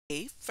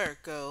Hey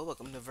Virgo,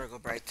 welcome to Virgo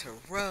Bright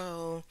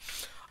Tarot.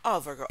 All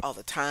Virgo all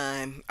the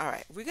time. All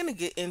right, we're gonna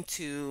get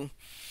into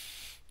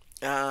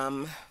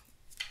um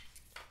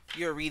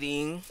your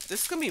reading.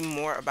 This is gonna be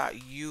more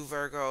about you,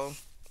 Virgo,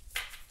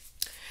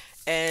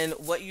 and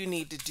what you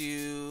need to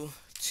do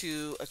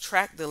to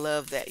attract the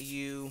love that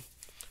you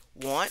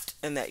want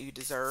and that you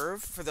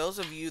deserve. For those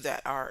of you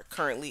that are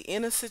currently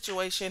in a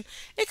situation,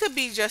 it could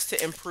be just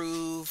to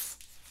improve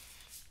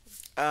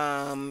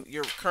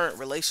your current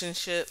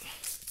relationship.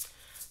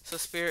 So,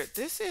 Spirit,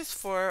 this is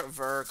for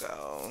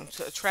Virgo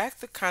to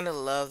attract the kind of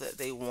love that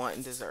they want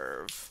and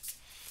deserve.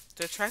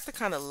 To attract the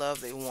kind of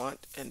love they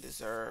want and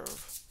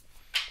deserve.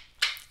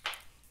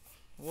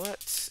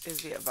 What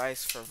is the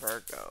advice for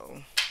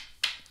Virgo?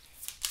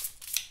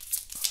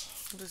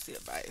 What is the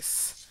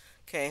advice?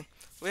 Okay,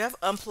 we have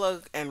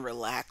unplug and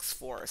relax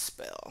for a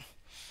spell.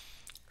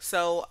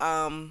 So,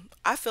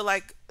 I feel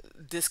like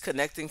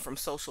disconnecting from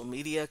social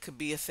media could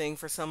be a thing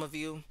for some of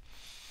you.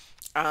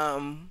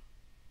 Um,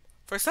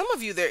 for some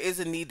of you, there is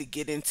a need to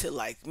get into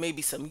like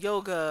maybe some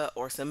yoga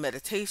or some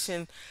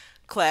meditation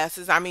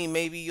classes. I mean,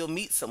 maybe you'll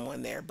meet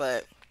someone there,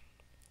 but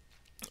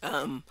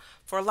um,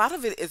 for a lot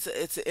of it,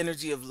 it's an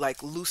energy of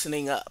like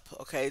loosening up.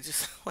 Okay,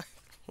 just like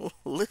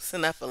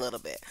loosen up a little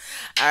bit.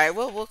 All right,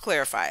 we'll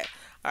clarify it.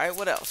 All right,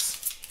 what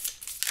else?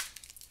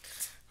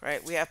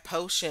 Right, we have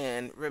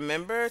potion.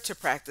 Remember to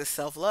practice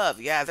self love.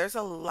 Yeah, there's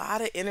a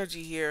lot of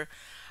energy here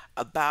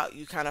about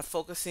you kind of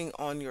focusing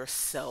on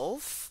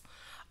yourself,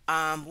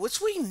 which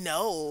we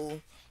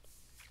know,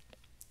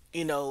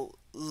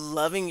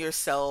 loving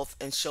yourself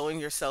and showing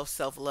yourself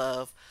self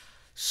love,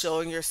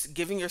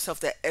 giving yourself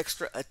that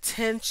extra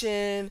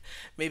attention,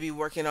 maybe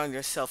working on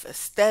yourself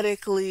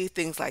aesthetically,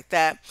 things like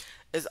that,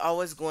 is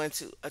always going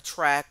to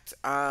attract,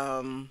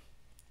 that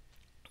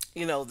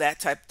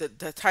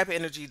the type of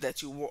energy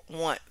that you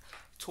want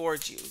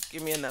towards you.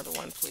 Give me another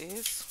one,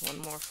 please. One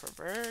more for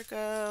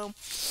Virgo.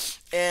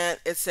 And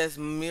it says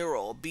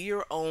mural, be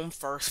your own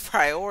first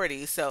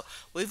priority. So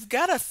we've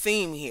got a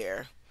theme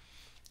here.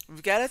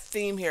 We've got a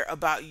theme here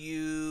about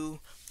you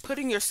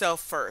putting yourself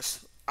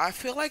first. I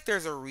feel like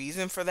there's a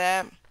reason for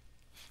that.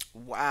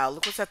 Wow,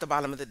 look what's at the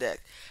bottom of the deck.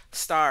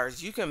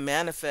 Stars. You can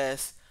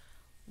manifest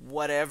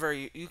whatever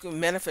you can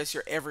manifest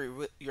your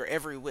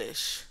every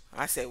wish.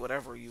 I say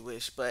whatever you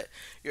wish, but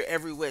your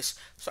every wish.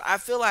 So I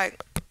feel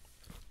like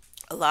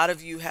a lot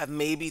of you have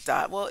maybe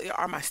thought, well,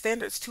 are my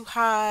standards too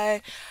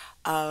high?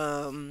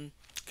 Um,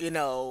 you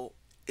know,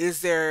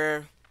 is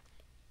there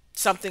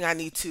something I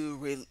need to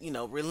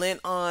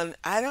relent on?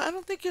 I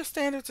don't think your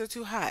standards are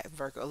too high,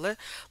 Virgo.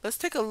 Let's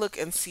take a look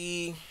and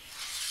see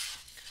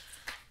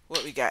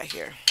what we got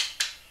here.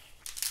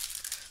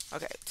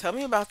 Okay, tell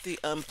me about the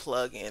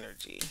unplug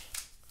energy.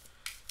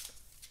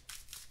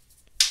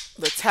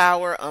 The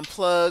tower,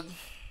 unplug,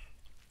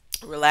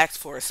 relax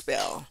for a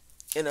spell.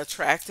 In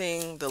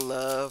attracting the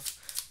love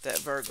that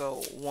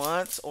Virgo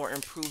wants or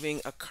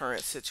improving a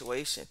current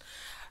situation.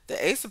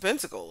 The Ace of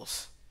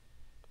Pentacles.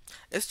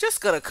 It's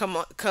just gonna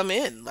come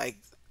in. Like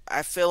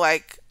I feel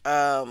like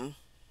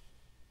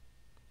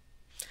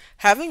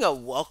having a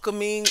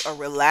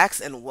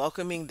relaxed and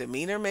welcoming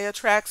demeanor may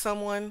attract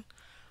someone.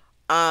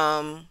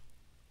 Um,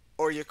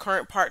 or your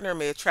current partner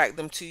may attract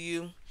them to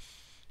you.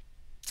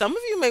 Some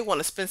of you may want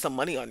to spend some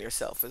money on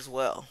yourself as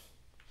well.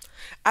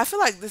 I feel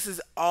like this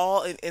is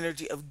all an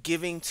energy of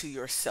giving to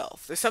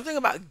yourself. There's something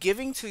about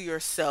giving to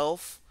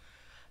yourself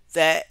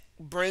that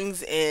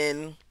brings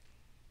in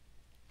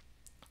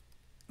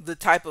the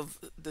type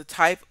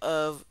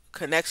of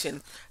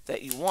connection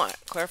that you want.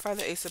 Clarify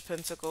the Ace of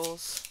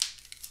Pentacles.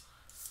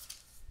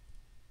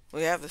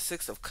 We have the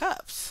Six of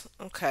Cups.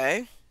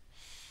 Okay.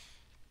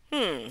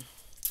 Hmm.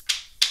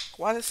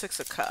 Why the Six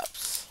of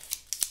Cups?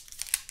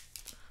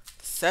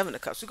 Seven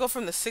of Cups. We go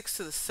from the six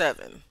to the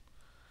seven.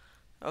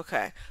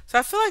 Okay. So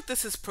I feel like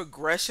this is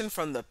progression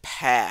from the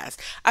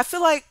past. I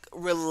feel like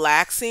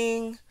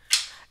relaxing,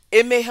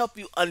 it may help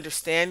you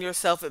understand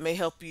yourself. It may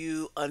help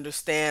you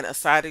understand a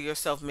side of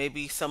yourself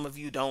maybe some of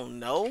you don't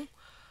know.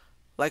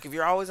 Like if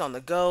you're always on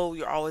the go,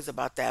 you're always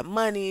about that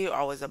money, you're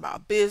always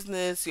about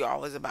business, you're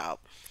always about,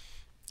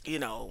 you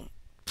know,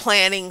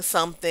 planning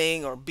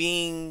something or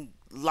being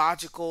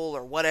logical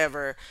or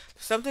whatever.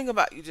 Something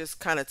about you just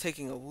kind of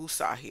taking a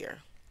woosah here.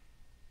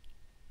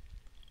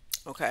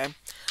 Okay.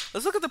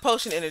 Let's look at the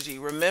potion energy.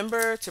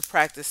 Remember to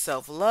practice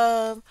self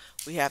love.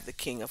 We have the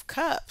King of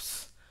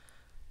Cups.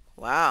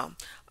 Wow.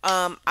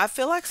 I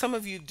feel like some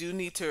of you do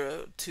need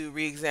to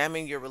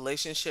re-examine your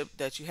relationship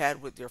that you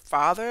had with your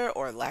father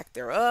or lack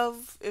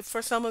thereof. If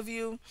for some of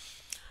you,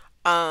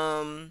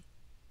 um,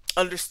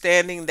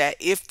 understanding that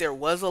if there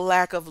was a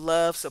lack of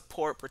love,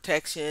 support,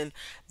 protection,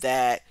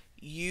 that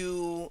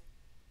you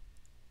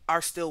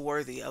are still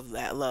worthy of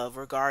that love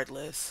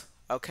regardless.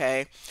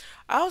 Okay.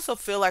 I also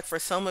feel like for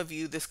some of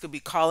you, this could be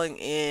calling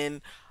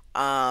in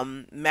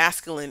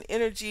masculine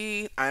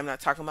energy. I'm not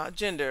talking about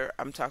gender,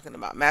 I'm talking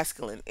about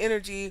masculine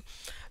energy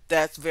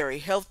that's very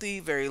healthy,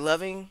 very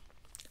loving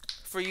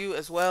for you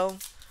as well.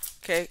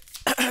 Okay.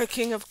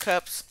 King of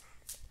Cups.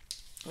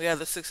 We have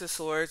the Six of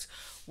Swords.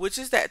 which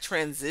is that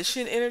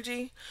transition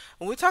energy.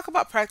 When we talk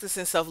about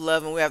practicing self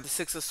love, and we have the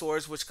Six of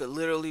Swords, which could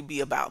literally be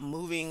about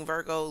moving,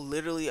 Virgo,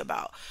 literally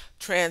about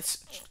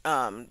trans,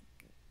 um,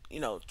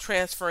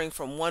 transferring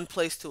from one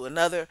place to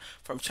another,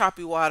 from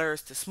choppy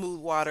waters to smooth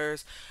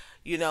waters.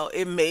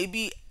 It may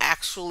be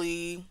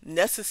actually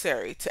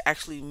necessary to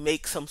actually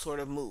make some sort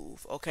of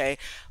move, okay,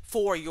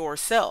 for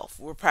yourself.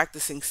 We're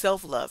practicing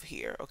self love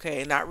here,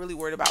 okay, not really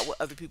worried about what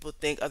other people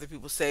think, other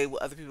people say,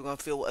 what other people are going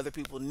to feel, what other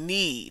people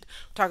need.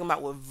 We're talking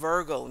about what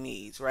Virgo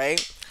needs,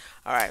 right?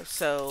 All right,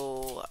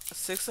 so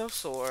Six of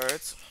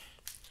Swords,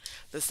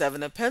 the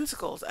Seven of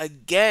Pentacles.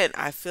 Again,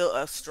 I feel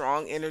a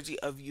strong energy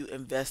of you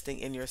investing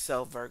in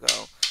yourself,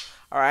 Virgo.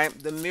 All right.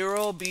 The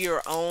mirror, be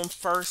your own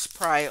first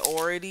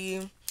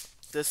priority.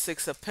 The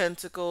Six of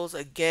Pentacles.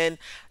 Again,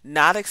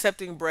 not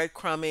accepting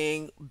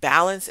breadcrumbing.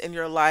 Balance in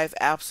your life,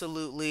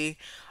 absolutely.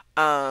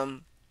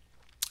 Um,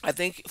 I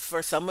think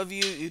for some of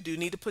you, you do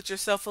need to put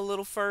yourself a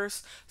little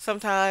first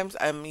sometimes.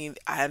 I mean,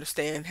 I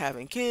understand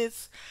having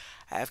kids.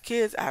 I have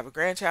kids. I have a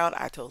grandchild.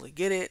 I totally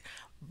get it.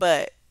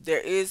 But there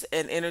is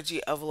an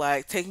energy of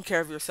like taking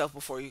care of yourself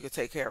before you can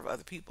take care of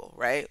other people,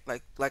 right?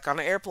 Like on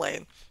an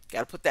airplane.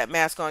 Got to put that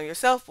mask on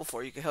yourself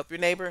before you can help your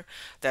neighbor.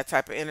 That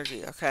type of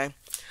energy, okay?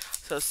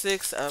 So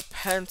Six of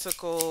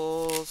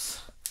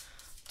Pentacles,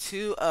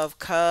 Two of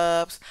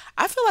Cups.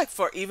 I feel like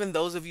for even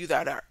those of you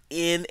that are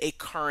in a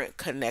current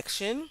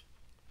connection,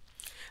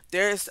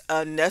 there's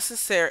a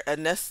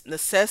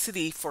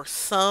necessity for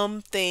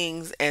some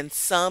things and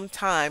some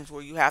times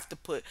where you have to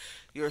put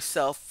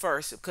yourself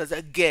first, because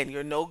again,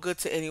 you're no good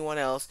to anyone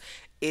else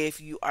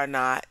if you are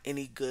not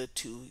any good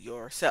to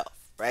yourself,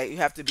 right? You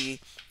have to be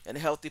in a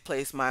healthy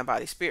place, mind,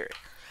 body, spirit.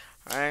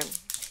 All right.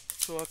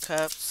 Two of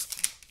Cups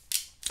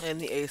and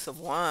the Ace of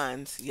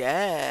Wands.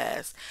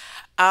 Yes.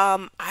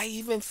 I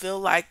even feel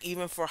like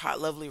even for hot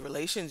lovely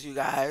relations, you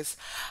guys,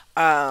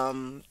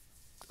 um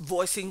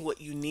voicing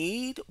what you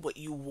need, what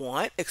you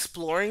want,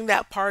 exploring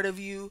that part of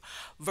you,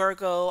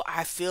 Virgo.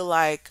 I feel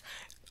like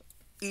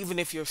even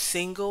if you're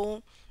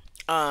single,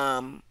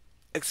 um,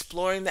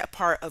 exploring that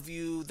part of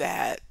you,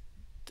 that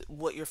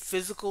what your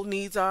physical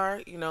needs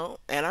are,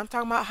 and I'm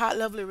talking about hot,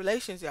 lovely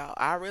relations, y'all.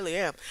 I really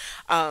am.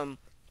 Um,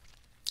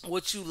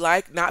 what you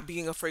like, not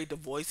being afraid to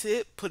voice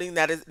it, putting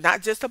that is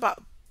not just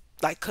about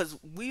like, because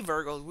we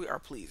Virgos, we are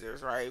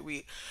pleasers, right?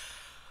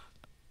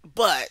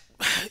 But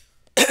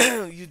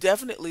you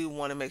definitely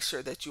want to make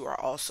sure that you are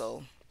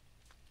also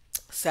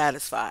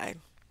satisfied,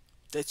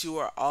 that you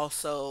are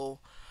also,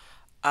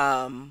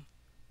 um,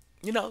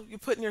 you're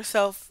putting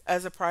yourself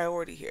as a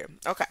priority here.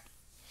 Okay.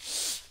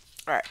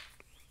 All right.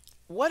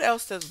 What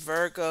else does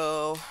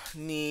Virgo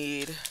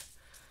need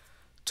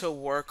to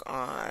work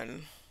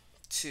on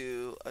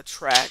to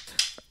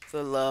attract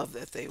the love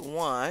that they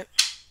want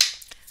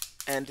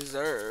and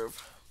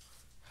deserve?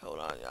 Hold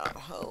on, y'all.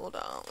 Hold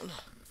on.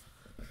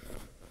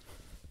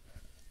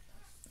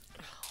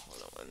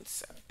 Hold on 1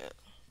 second.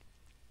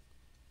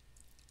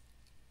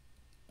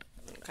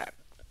 Okay.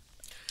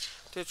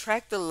 To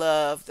attract the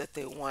love that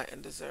they want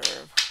and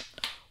deserve,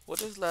 what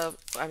does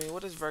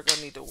Virgo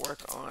need to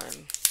work on?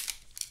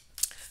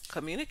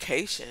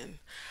 Communication.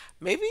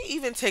 Maybe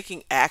even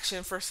taking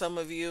action for some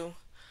of you.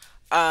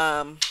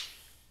 Um,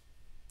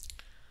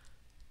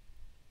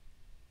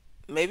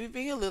 Maybe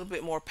being a little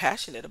bit more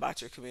passionate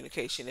about your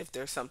communication if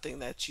there's something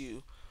that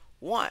you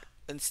want,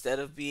 instead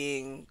of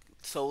being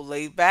so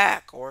laid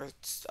back or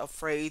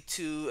afraid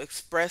to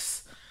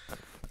express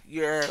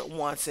your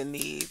wants and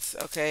needs.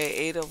 Okay,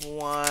 Eight of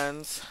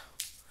Wands.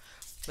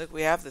 Look,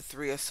 we have the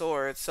Three of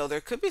Swords. So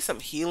there could be some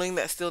healing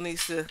that still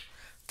needs to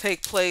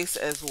take place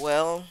as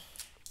well.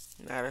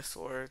 Knight of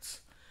Swords.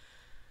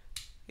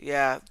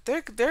 Yeah,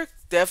 there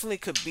definitely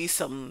could be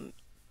some,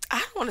 I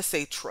don't want to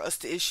say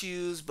trust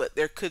issues, but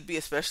there could be,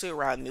 especially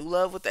around new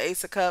love with the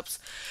Ace of Cups.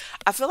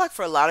 I feel like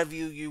for a lot of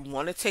you, you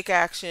want to take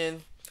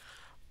action,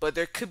 but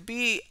there could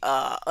be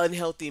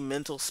unhealthy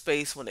mental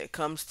space when it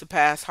comes to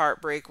past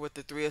heartbreak with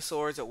the Three of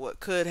Swords, or what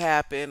could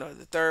happen, or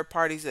the third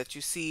parties that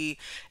you see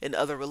in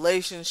other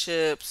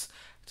relationships.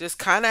 Just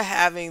kind of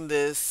having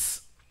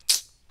this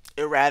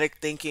erratic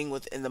thinking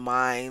within the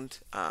mind.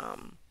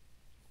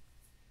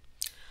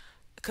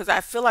 Because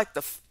I feel like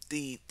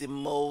the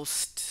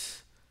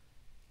most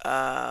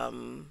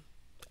um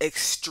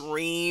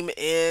extreme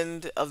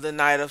end of the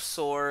Knight of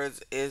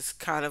Swords is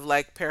kind of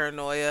like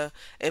paranoia,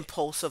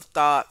 impulsive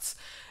thoughts.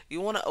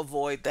 You want to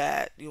avoid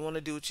that. You want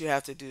to do what you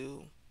have to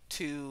do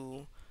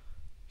to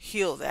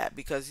heal that,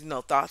 because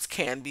thoughts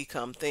can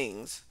become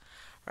things,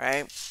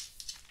 right?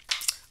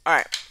 All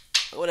right.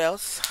 What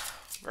else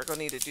we're gonna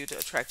need to do to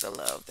attract the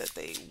love that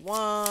they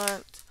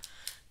want?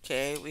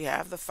 Okay, we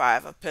have the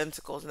Five of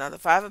Pentacles. Now, the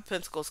Five of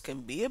Pentacles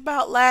can be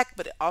about lack,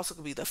 but it also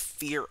can be the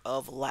fear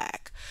of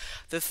lack.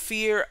 The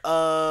fear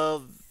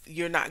of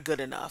you're not good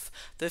enough.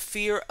 The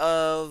fear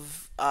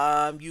of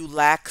you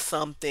lack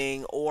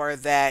something, or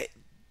that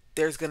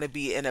there's going to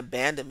be an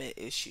abandonment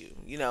issue.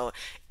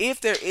 If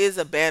there is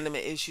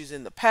abandonment issues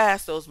in the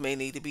past, those may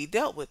need to be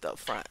dealt with up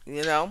front.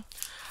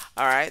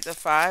 All right, the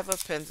Five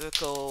of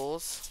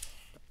Pentacles,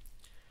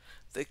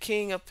 The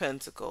King of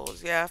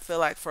Pentacles. Yeah, I feel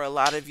like for a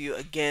lot of you,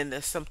 again,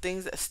 there's some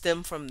things that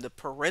stem from the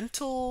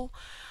parental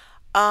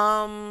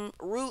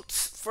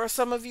roots for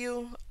some of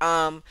you.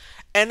 And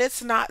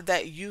it's not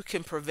that you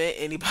can prevent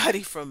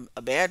anybody from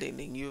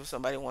abandoning you. If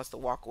somebody wants to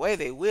walk away,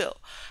 they will.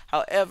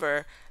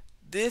 However,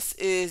 this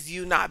is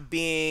you not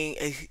being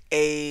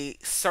a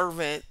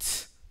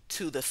servant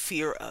to the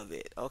fear of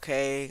it,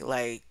 okay?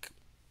 Like,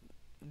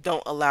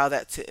 don't allow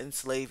that to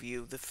enslave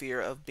you, the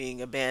fear of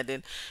being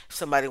abandoned. If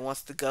somebody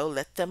wants to go,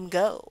 let them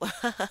go.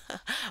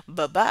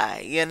 Bye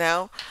bye,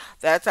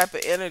 that type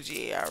of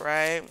energy, all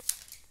right?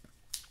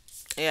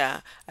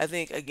 Yeah, I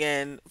think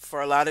again,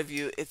 for a lot of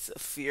you, it's a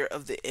fear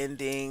of the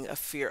ending, a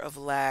fear of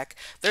lack.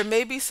 There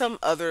may be some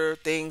other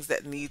things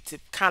that need to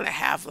kind of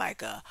have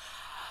like a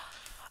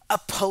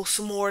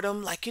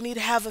post-mortem, like you need to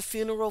have a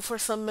funeral for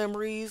some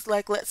memories,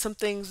 like let some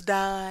things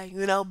die,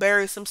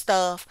 bury some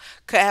stuff,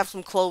 could have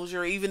some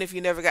closure, even if you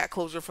never got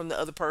closure from the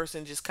other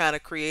person, just kind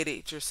of create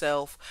it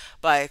yourself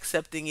by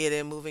accepting it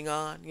and moving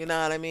on, you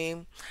know what I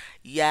mean?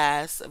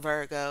 Yes,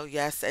 Virgo,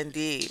 yes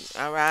indeed.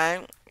 All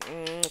right.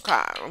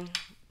 Okay.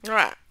 All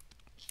right.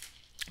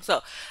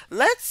 So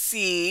let's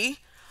see,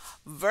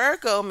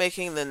 Virgo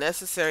making the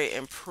necessary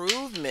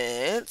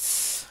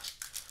improvements.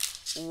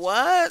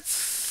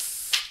 What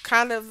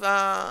kind of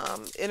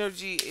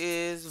energy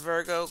is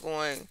Virgo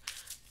going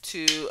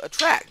to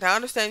attract? Now, I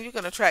understand you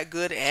can attract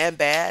good and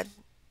bad.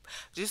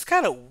 Just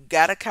kind of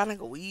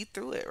weed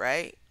through it,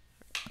 right?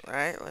 All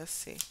right, let's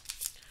see.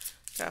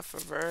 Got for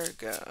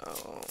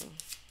Virgo.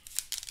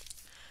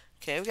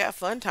 Okay, we got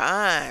fun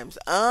times.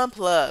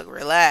 Unplug,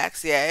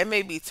 relax. Yeah, it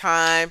may be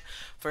time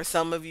for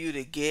some of you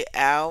to get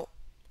out.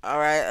 All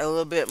right, a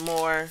little bit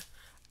more.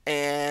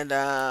 And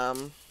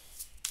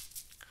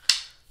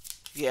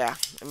yeah,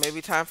 it may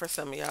be time for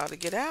some of y'all to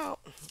get out.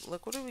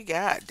 Look, what do we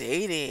got?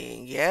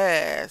 Dating.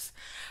 Yes.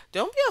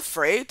 Don't be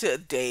afraid to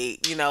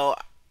date. A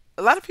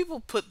lot of people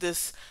put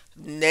this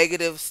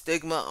negative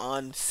stigma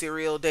on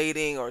serial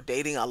dating or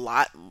dating a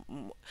lot.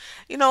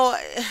 You know,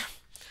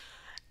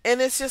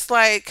 and it's just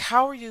like,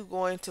 how are you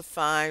going to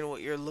find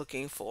what you're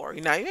looking for?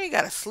 You ain't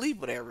got to sleep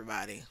with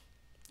everybody.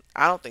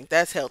 I don't think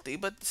that's healthy,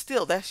 but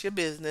still, that's your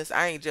business.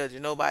 I ain't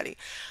judging nobody.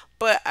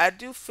 But I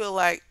do feel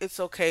like it's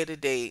okay to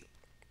date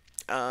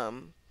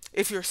um,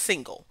 if you're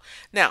single.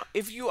 Now,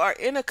 if you are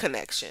in a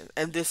connection,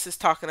 and this is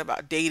talking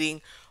about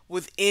dating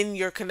within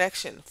your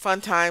connection,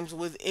 fun times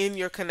within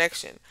your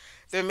connection,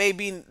 may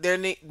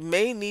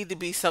need to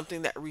be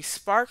something that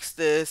resparks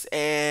this,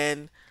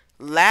 and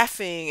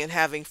laughing and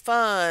having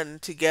fun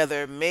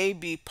together may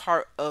be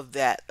part of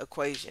that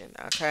equation.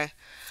 Okay.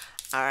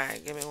 All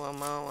right, give me one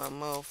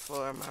more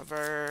for my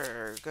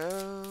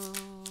Virgos.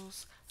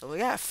 And we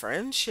got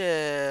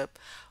friendship.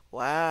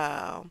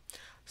 Wow.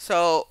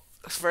 So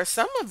for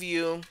some of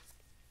you,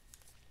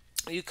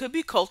 you could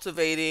be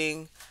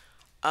cultivating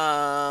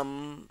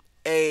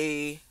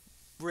a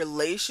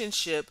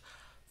relationship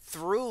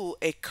through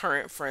a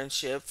current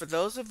friendship.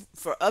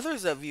 For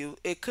others of you,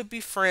 it could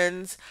be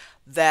friends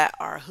that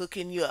are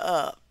hooking you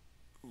up,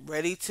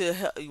 ready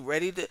to.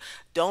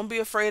 Don't be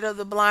afraid of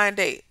the blind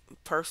date.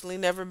 Personally,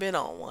 never been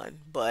on one,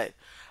 but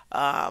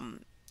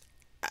um,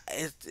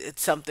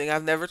 it's something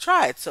I've never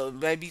tried. So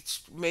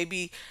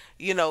maybe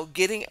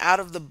getting out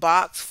of the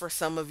box for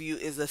some of you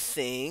is a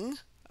thing.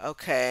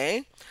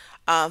 Okay.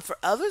 For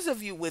others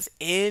of you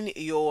within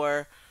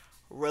your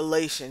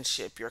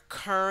relationship, your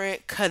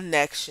current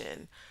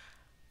connection,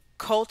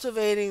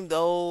 cultivating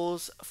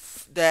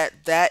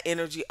that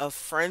energy of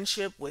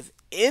friendship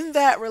within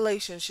that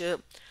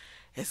relationship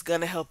is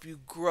going to help you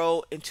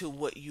grow into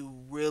what you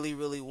really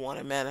really want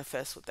to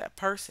manifest with that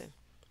person.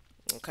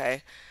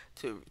 Okay,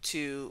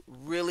 to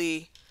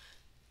really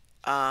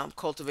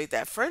cultivate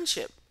that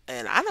friendship.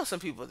 And I know some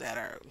people that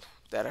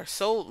are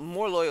so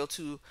more loyal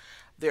to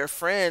their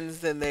friends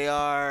than they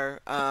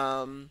are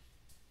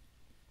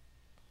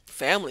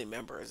family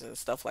members and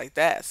stuff like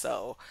that.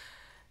 So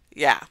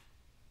yeah,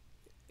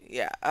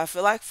 yeah, I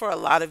feel like for a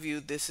lot of you,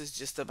 this is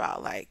just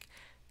about like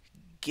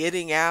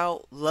getting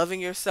out, loving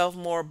yourself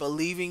more,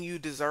 believing you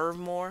deserve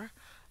more.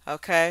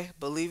 Okay,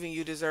 believing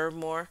you deserve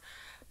more.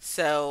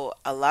 So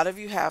a lot of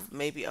you have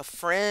maybe a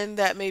friend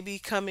that may be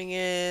coming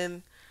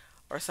in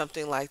or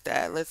something like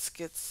that. Let's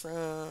get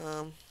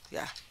some.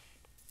 Yeah.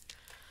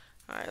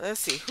 All right, let's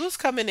see. Who's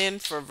coming in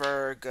for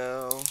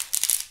Virgo?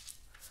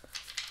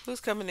 Who's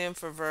coming in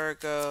for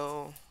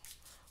Virgo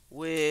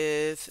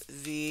with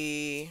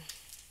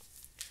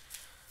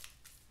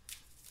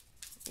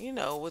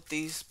with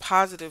these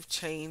positive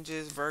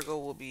changes Virgo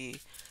will be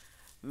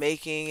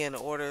making in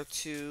order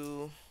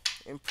to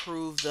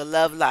improve the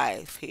love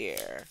life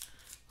here?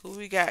 Who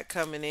we got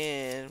coming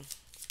in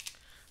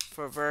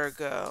for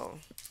Virgo?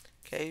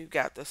 Okay, you've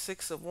got the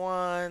Six of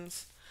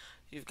Wands,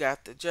 you've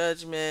got the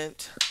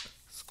Judgment,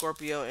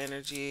 Scorpio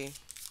energy,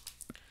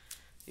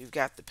 you've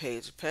got the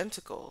Page of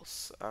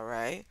Pentacles, all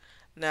right?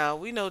 Now,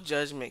 we know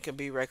judgment can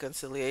be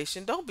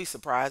reconciliation. Don't be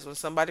surprised when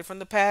somebody from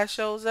the past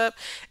shows up.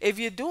 If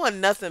you're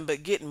doing nothing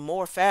but getting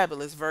more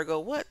fabulous, Virgo,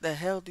 what the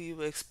hell do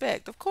you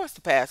expect? Of course,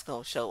 the past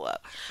going to show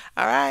up.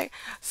 All right?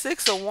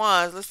 Six of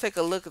Wands, let's take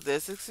a look at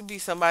this. This could be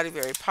somebody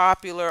very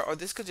popular, or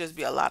this could just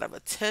be a lot of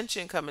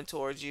attention coming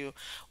towards you.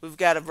 We've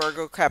got a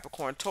Virgo,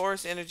 Capricorn,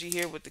 Taurus energy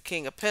here with the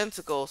King of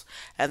Pentacles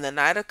and the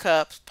Knight of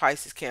Cups,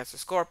 Pisces, Cancer,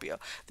 Scorpio.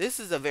 This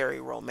is a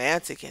very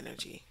romantic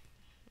energy.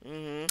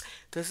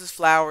 This is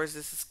flowers.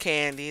 This is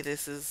candy.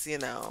 This is,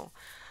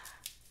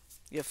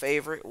 your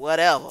favorite,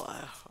 whatever.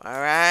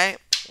 All right.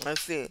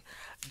 Let's see.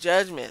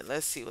 Judgment.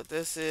 Let's see what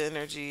this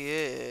energy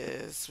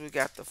is. We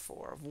got the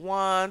Four of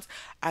Wands.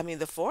 I mean,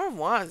 the Four of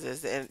Wands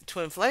is the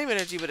twin flame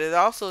energy, but it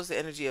also is the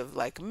energy of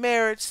like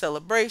marriage,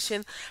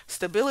 celebration,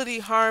 stability,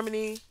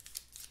 harmony.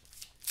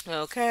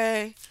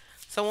 Okay.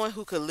 Someone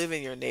who could live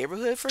in your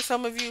neighborhood for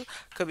some of you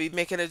could be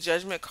making a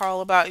judgment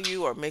call about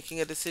you or making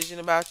a decision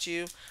about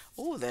you.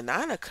 Ooh, the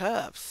Nine of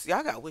Cups.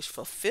 Y'all got wish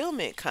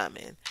fulfillment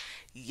coming.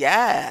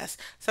 Yes.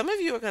 Some of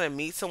you are going to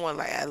meet someone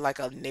like at like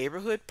a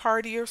neighborhood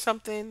party or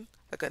something,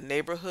 like a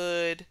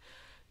neighborhood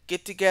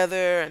get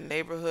together, a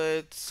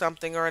neighborhood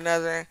something or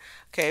another.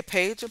 Okay,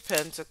 Page of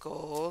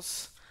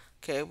Pentacles.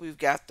 Okay, we've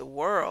got the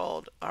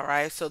World. All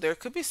right, so there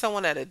could be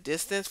someone at a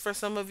distance for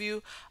some of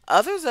you.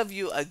 Others of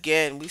you,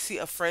 again, we see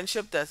a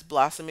friendship that's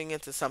blossoming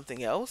into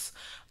something else.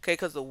 Okay,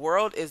 because the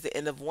World is the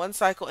end of one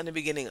cycle and the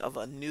beginning of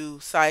a new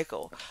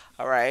cycle.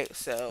 All right,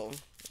 so.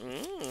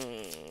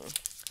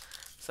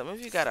 Some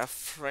of you got a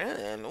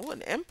friend, ooh,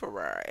 an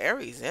emperor,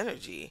 Aries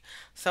energy.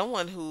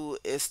 Someone who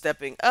is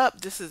stepping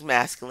up. This is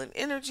masculine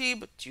energy,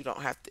 but you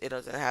don't have to, it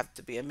doesn't have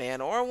to be a man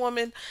or a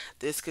woman.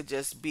 This could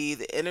just be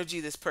the energy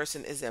this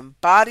person is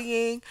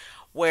embodying,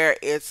 where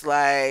it's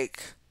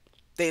like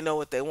they know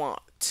what they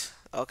want.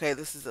 Okay,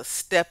 this is a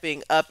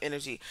stepping up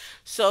energy.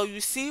 So you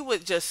see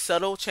with just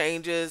subtle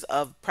changes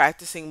of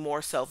practicing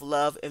more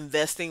self-love,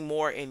 investing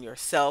more in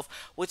yourself,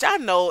 which I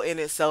know in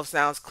itself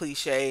sounds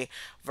cliche,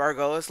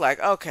 Virgo. It's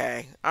like,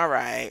 okay, all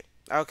right,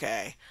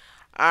 okay.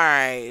 All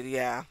right,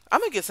 yeah.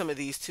 I'm gonna get some of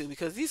these too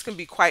because these can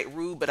be quite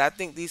rude, but I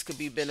think these could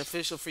be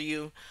beneficial for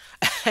you.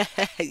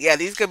 Yeah,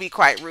 these could be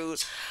quite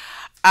rude.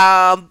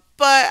 But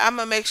I'm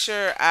gonna make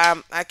sure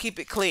I keep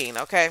it clean,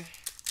 okay?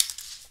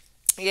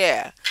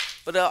 Yeah,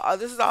 but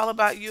this is all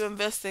about you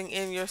investing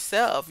in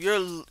yourself,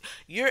 your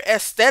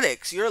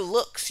aesthetics, your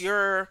looks,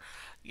 your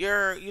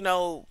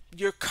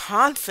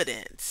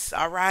confidence.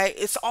 All right,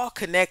 it's all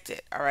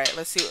connected. All right,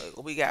 let's see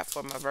what we got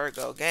for my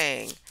Virgo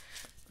gang.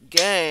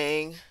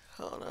 Gang,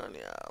 hold on,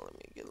 y'all. Let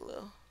me get a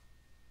little.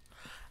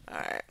 All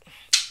right,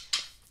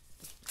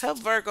 help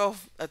Virgo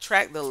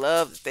attract the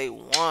love that they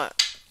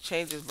want.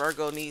 Changes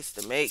Virgo needs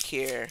to make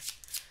here.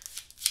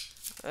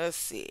 Let's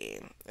see.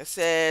 It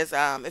says,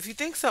 if you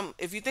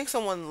think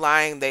someone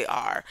lying, they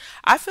are.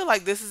 I feel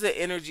like this is an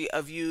energy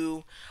of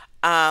you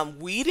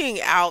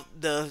weeding out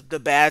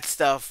the bad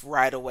stuff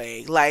right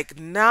away, like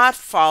not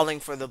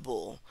falling for the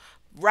bull,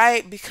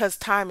 right? Because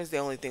time is the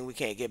only thing we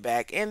can't get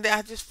back, and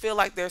I just feel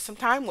like there's some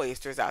time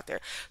wasters out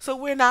there. So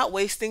we're not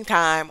wasting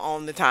time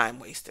on the time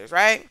wasters,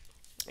 right?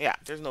 Yeah,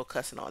 there's no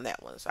cussing on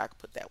that one, so I can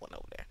put that one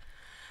over there.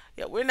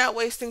 Yeah, we're not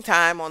wasting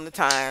time on the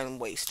time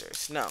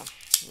wasters. No,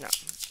 no.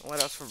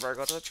 What else for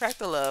Virgo? To attract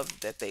the love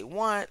that they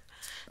want.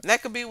 And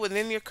that could be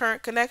within your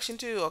current connection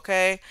too,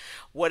 okay?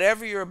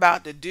 Whatever you're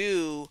about to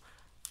do,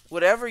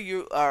 whatever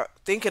you are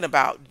thinking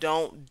about,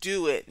 don't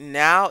do it.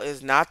 Now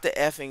is not the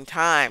effing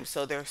time.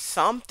 So there's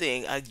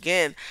something,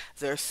 again,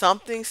 there's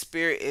something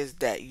spirit is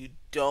that you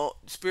don't,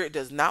 spirit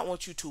does not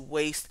want you to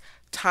waste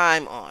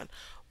time on.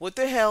 What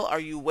the hell are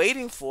you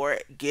waiting for?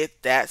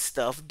 Get that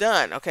stuff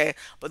done, okay?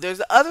 But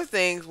there's other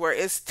things where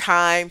it's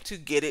time to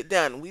get it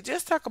done. We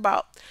just talk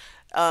about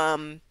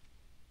um,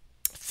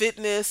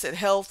 fitness and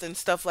health and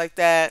stuff like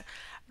that.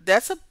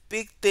 That's a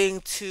big thing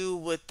too.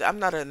 With I'm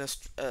not an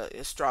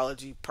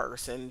astrology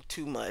person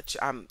too much.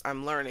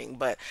 I'm learning,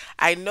 but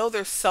I know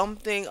there's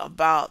something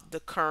about the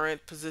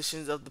current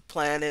positions of the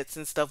planets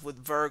and stuff with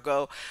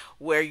Virgo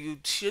where you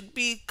should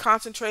be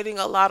concentrating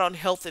a lot on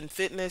health and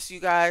fitness, you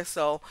guys.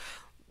 So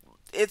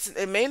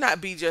it may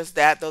not be just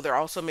that though. There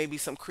also may be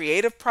some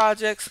creative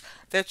projects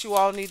that you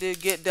all need to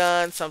get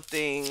done.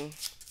 Something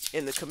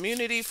in the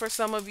community for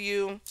some of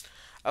you.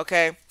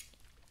 Okay,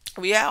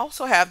 we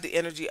also have the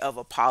energy of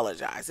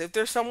apologize. If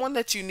there's someone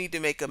that you need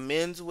to make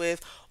amends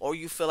with or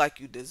you feel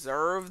like you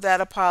deserve that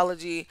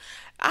apology,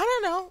 I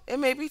don't know, it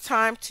may be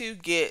time to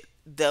get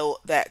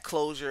that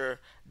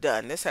closure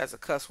done. This has a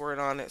cuss word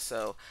on it,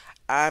 so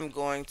I'm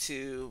going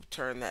to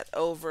turn that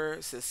over.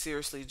 It says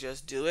seriously,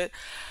 just do it.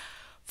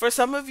 For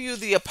some of you,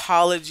 the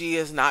apology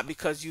is not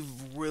because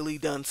you've really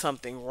done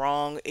something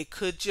wrong. It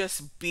could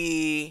just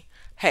be,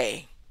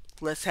 hey,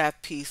 let's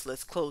have peace.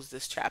 Let's close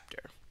this chapter,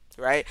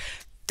 right?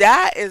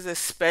 That is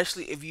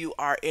especially if you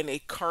are in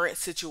a current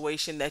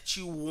situation that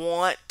you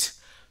want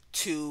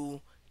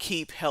to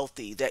keep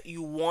healthy, that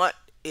you want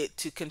it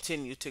to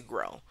continue to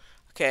grow.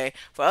 Okay.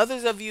 For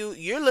others of you,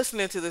 you're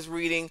listening to this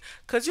reading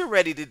because you're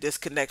ready to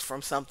disconnect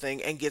from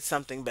something and get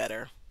something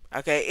better.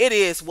 Okay, it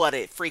is what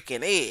it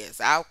freaking is.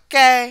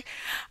 Okay,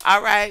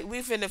 all right.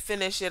 We finna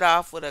finish it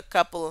off with a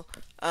couple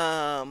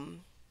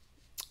um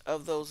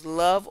of those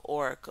love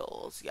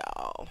oracles,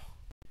 y'all.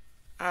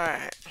 All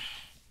right,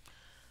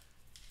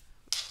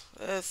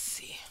 let's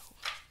see.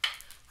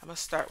 I'm gonna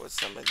start with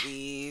some of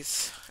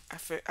these.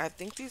 I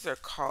think these are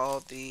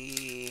called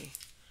the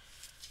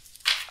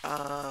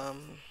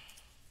um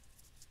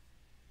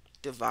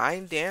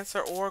Divine Dancer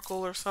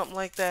Oracle or something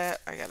like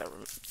that. I gotta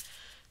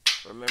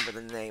remember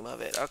the name of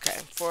it. Okay,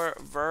 for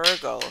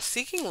Virgo,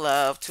 seeking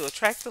love to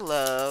attract the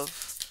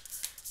love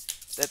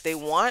that they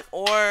want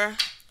or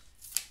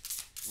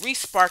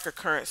re-spark a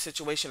current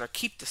situation or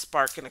keep the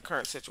spark in a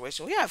current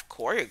situation. We have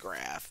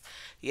choreograph.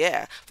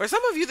 Yeah. For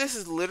some of you, this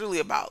is literally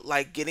about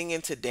like getting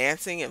into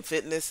dancing and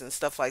fitness and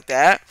stuff like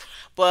that.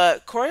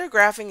 But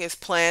choreographing is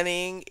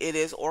planning, it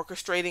is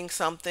orchestrating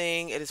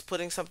something, it is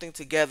putting something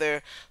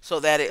together so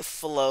that it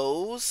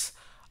flows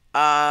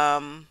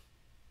um,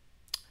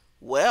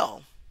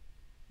 well.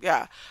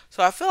 Yeah.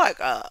 So I feel like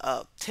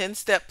a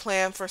 10-step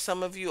plan for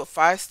some of you, a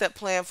 5-step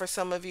plan for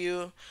some of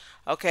you.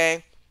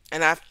 Okay.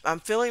 And I'm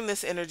feeling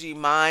this energy,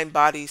 mind,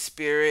 body,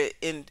 spirit,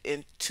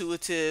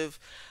 intuitive.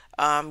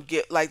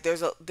 Get like there's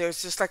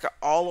just like an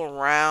all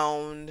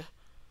around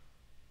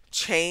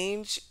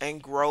change and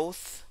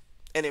growth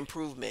and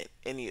improvement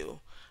in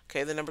you.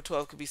 Okay, the number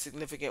 12 could be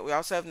significant. We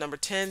also have number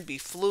 10, be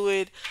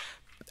fluid.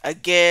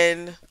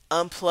 Again,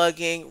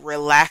 unplugging,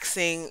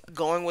 relaxing,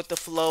 going with the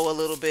flow a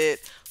little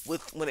bit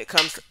with when it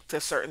comes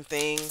to certain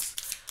things.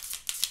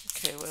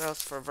 Okay, what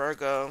else for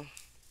Virgo?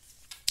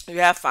 You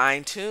have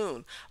fine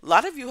tune. A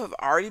lot of you have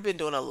already been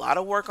doing a lot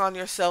of work on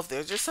yourself.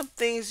 There's just some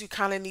things you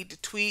kind of need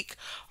to tweak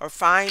or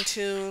fine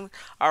tune.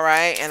 All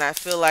right. And I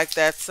feel like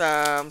that's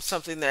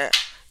something that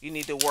you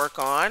need to work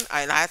on.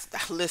 And I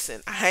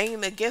listen, I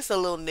ain't against a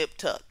little nip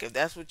tuck. If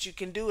that's what you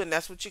can do and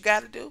that's what you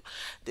got to do,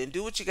 then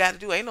do what you got to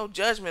do. Ain't no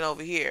judgment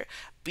over here.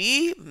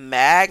 Be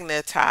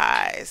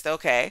magnetized.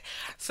 Okay.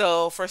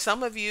 So for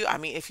some of you, I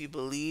mean, if you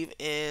believe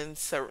in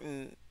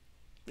certain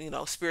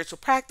spiritual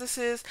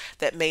practices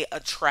that may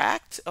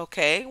attract,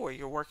 okay, where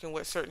you're working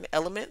with certain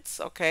elements,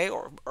 okay,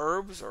 or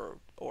herbs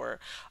or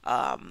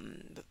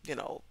um you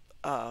know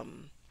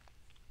um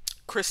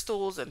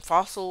crystals and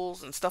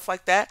fossils and stuff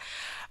like that.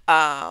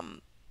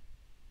 um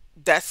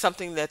that's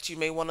something that you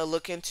may want to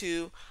look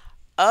into.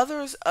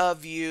 Others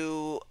of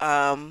you,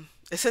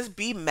 it says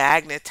be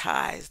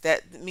magnetized.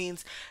 That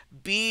means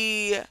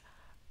be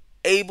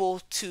able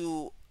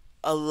to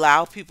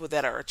allow people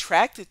that are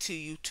attracted to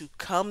you to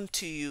come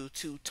to you,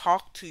 to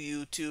talk to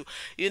you, to,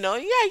 yeah,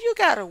 you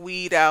got to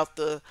weed out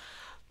the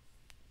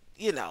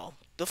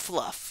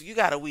fluff. You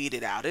got to weed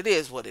it out. It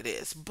is what it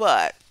is.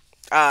 But,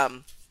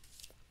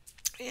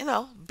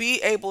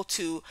 be able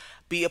to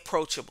be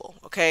approachable.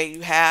 Okay.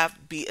 You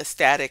have be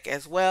ecstatic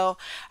as well.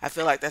 I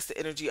feel like that's the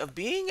energy of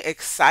being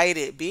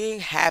excited, being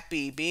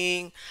happy,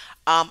 being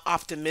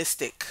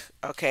optimistic,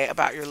 okay,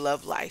 about your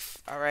love life.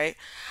 All right.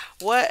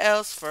 What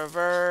else for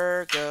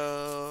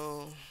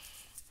Virgo?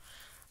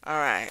 All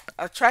right.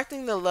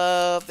 Attracting the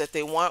love that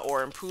they want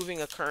or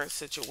improving a current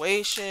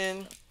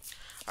situation.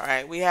 All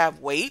right, we have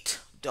wait.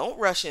 Don't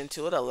rush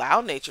into it. Allow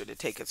nature to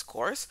take its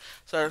course.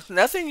 So there's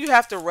nothing you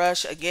have to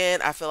rush.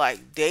 Again, I feel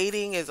like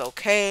dating is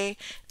okay.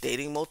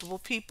 Dating multiple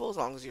people, as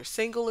long as you're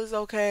single, is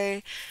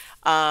okay.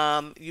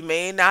 You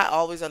may not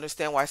always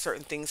understand why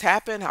certain things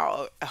happen.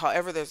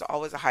 However, there's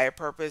always a higher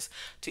purpose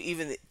to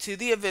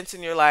the events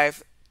in your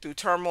life. Through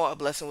turmoil, a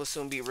blessing will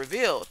soon be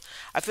revealed.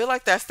 I feel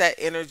like that's that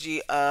energy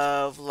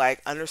of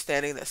like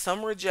understanding that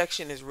some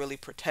rejection is really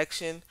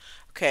protection.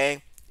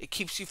 Okay, it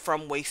keeps you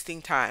from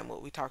wasting time,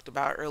 what we talked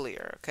about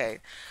earlier. Okay.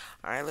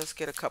 All right, let's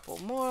get a couple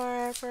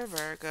more for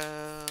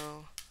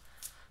Virgo.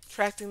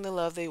 Attracting the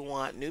love they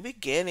want. New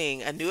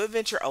beginning. A new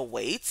adventure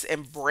awaits.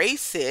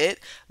 Embrace it.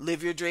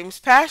 Live your dreams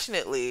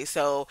passionately.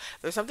 So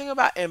there's something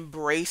about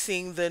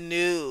embracing the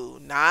new,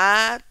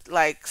 not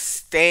like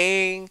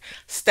staying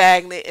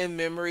stagnant in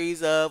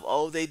memories of,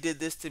 oh, they did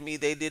this to me,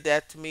 they did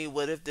that to me.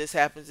 What if this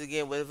happens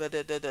again? What if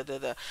da, da, da, da,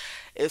 da.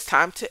 It's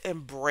time to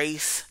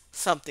embrace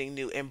something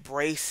new.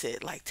 Embrace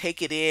it. Like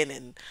take it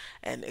in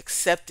and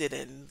accept it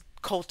and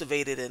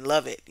cultivate it and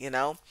love it.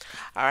 All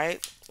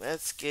right,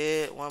 let's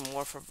get one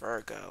more for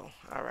Virgo.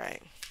 All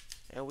right.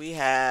 And we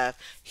have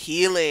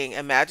healing.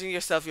 Imagine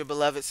yourself, your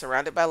beloved,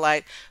 surrounded by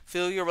light.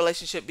 Feel your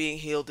relationship being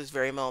healed this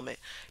very moment.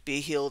 Be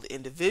healed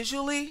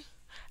individually,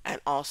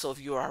 and also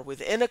if you are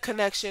within a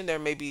connection, there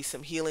may be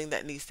some healing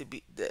that needs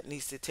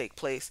to take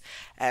place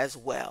as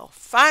well.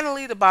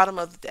 Finally, the bottom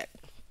of the deck.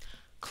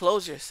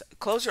 Close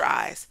your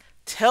eyes.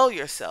 Tell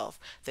yourself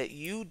that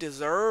you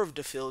deserve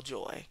to feel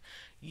joy.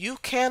 You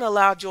can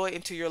allow joy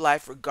into your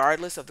life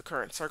regardless of the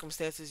current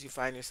circumstances you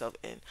find yourself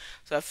in.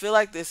 So I feel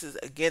like this is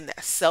again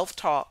that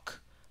self-talk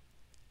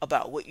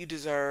about what you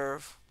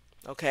deserve,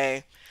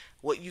 okay?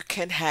 What you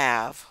can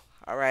have,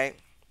 all right?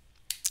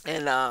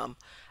 And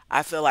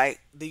I feel like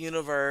the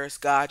universe,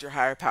 God, your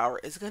higher power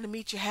is going to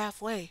meet you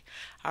halfway,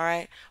 all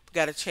right?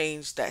 Got to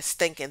change that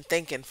stinking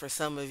thinking for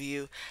some of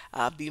you.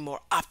 Be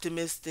more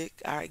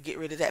optimistic. All right. Get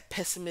rid of that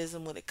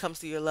pessimism when it comes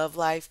to your love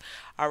life.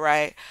 All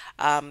right.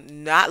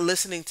 Not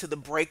listening to the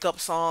breakup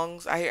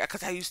songs. I hear,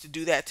 because I used to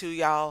do that too,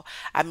 y'all.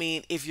 I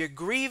mean, if you're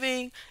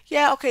grieving,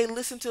 yeah, okay,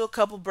 listen to a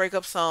couple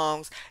breakup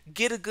songs,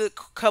 get a good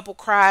couple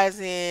cries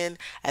in,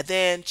 and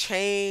then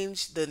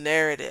change the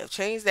narrative.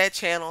 Change that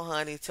channel,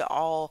 honey, to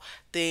all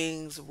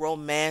things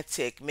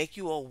romantic. Make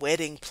you a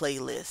wedding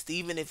playlist.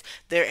 Even if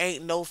there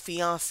ain't no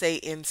fiance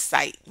in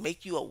sight,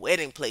 make you a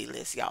wedding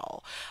playlist,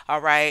 y'all.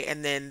 All right,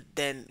 and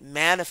then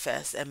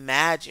manifest,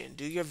 imagine,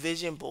 do your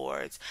vision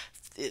boards,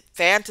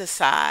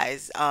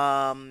 fantasize,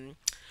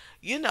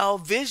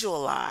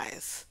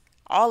 visualize,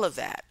 all of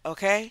that.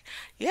 Okay,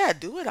 yeah,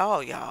 do it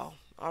all, y'all.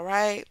 All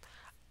right.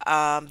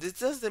 This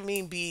doesn't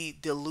mean be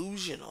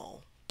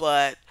delusional,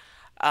 but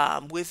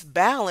with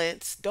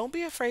balance, don't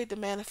be afraid to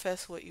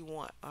manifest what you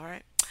want. All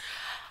right.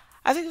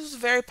 I think this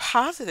was very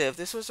positive.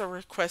 This was a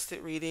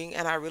requested reading,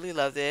 and I really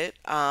loved it.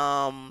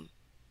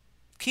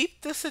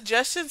 Keep the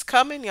suggestions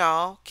coming,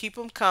 y'all. Keep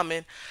them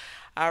coming.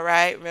 All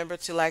right. Remember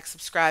to like,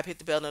 subscribe, hit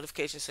the bell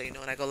notification so you know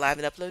when I go live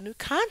and upload new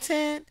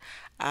content.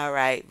 All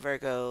right,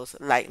 Virgos,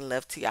 light and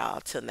love to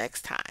y'all. Till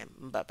next time.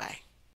 Bye bye.